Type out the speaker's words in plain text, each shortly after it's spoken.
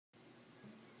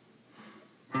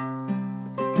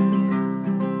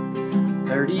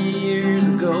30 years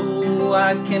ago,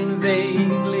 I can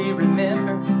vaguely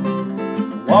remember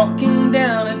walking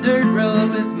down a dirt road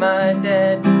with my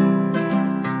dad,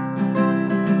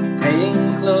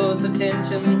 paying close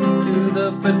attention to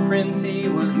the footprints he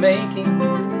was making,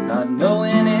 not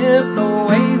knowing if the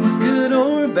way was good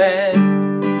or bad.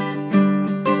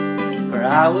 For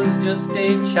I was just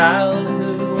a child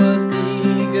who was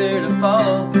eager to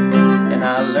follow, and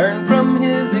I learned from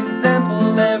his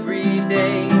example every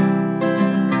day.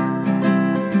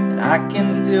 And I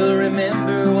can still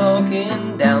remember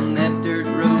walking down that dirt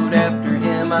road after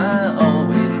him. I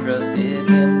always trusted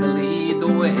him to lead the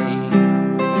way.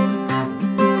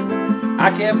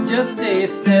 I kept just a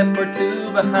step or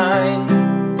two behind,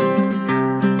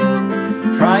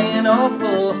 trying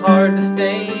awful hard to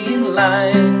stay in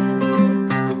line.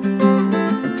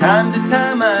 From time to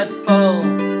time I'd fall,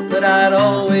 but I'd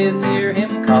always hear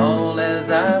him call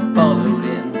as I followed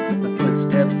in the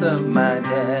footsteps of my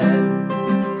dad.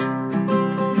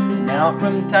 Now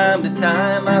from time to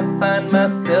time I find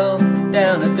myself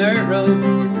down a dirt road,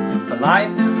 for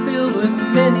life is filled with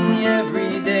many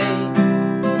every day.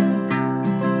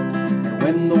 And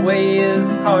when the way is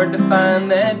hard to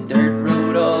find, that dirt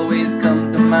road always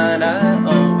comes to mind. I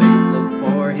always look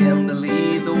for him to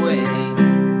lead the way.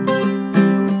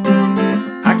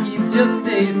 Just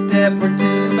a step or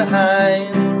two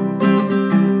behind,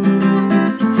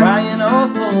 trying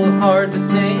awful hard to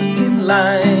stay in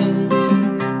line.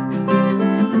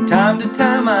 From time to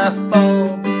time I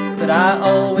fall, but I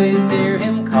always hear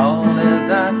him call as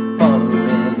I follow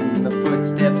in the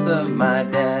footsteps of my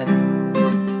dad.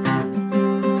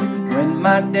 When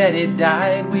my daddy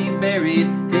died, we buried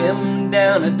him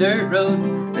down a dirt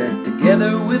road, that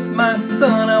together with my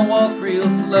son I walked real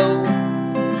slow.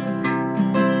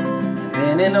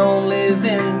 Then and only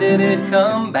then did it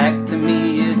come back to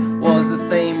me, it was the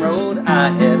same road I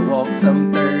had walked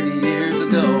some 30 years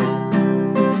ago.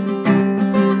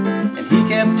 And he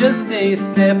kept just a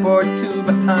step or two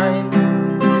behind,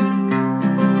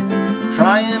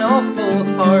 trying awful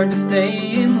hard to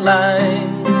stay in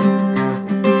line.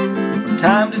 From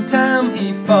time to time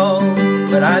he'd fall,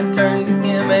 but I'd turn to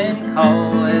him and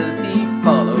call as he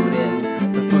followed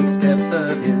in the footsteps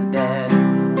of his dad.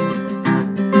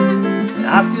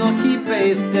 I still keep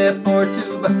a step or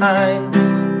two behind,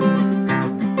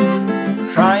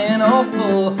 trying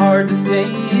awful hard to stay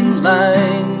in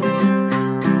line.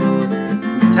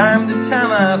 From time to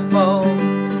time I fall,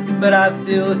 but I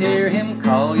still hear him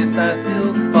call. Yes, I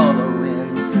still follow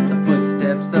in the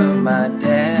footsteps of my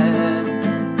dad.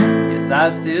 Yes, I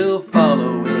still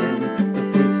follow in the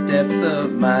footsteps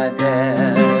of my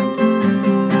dad.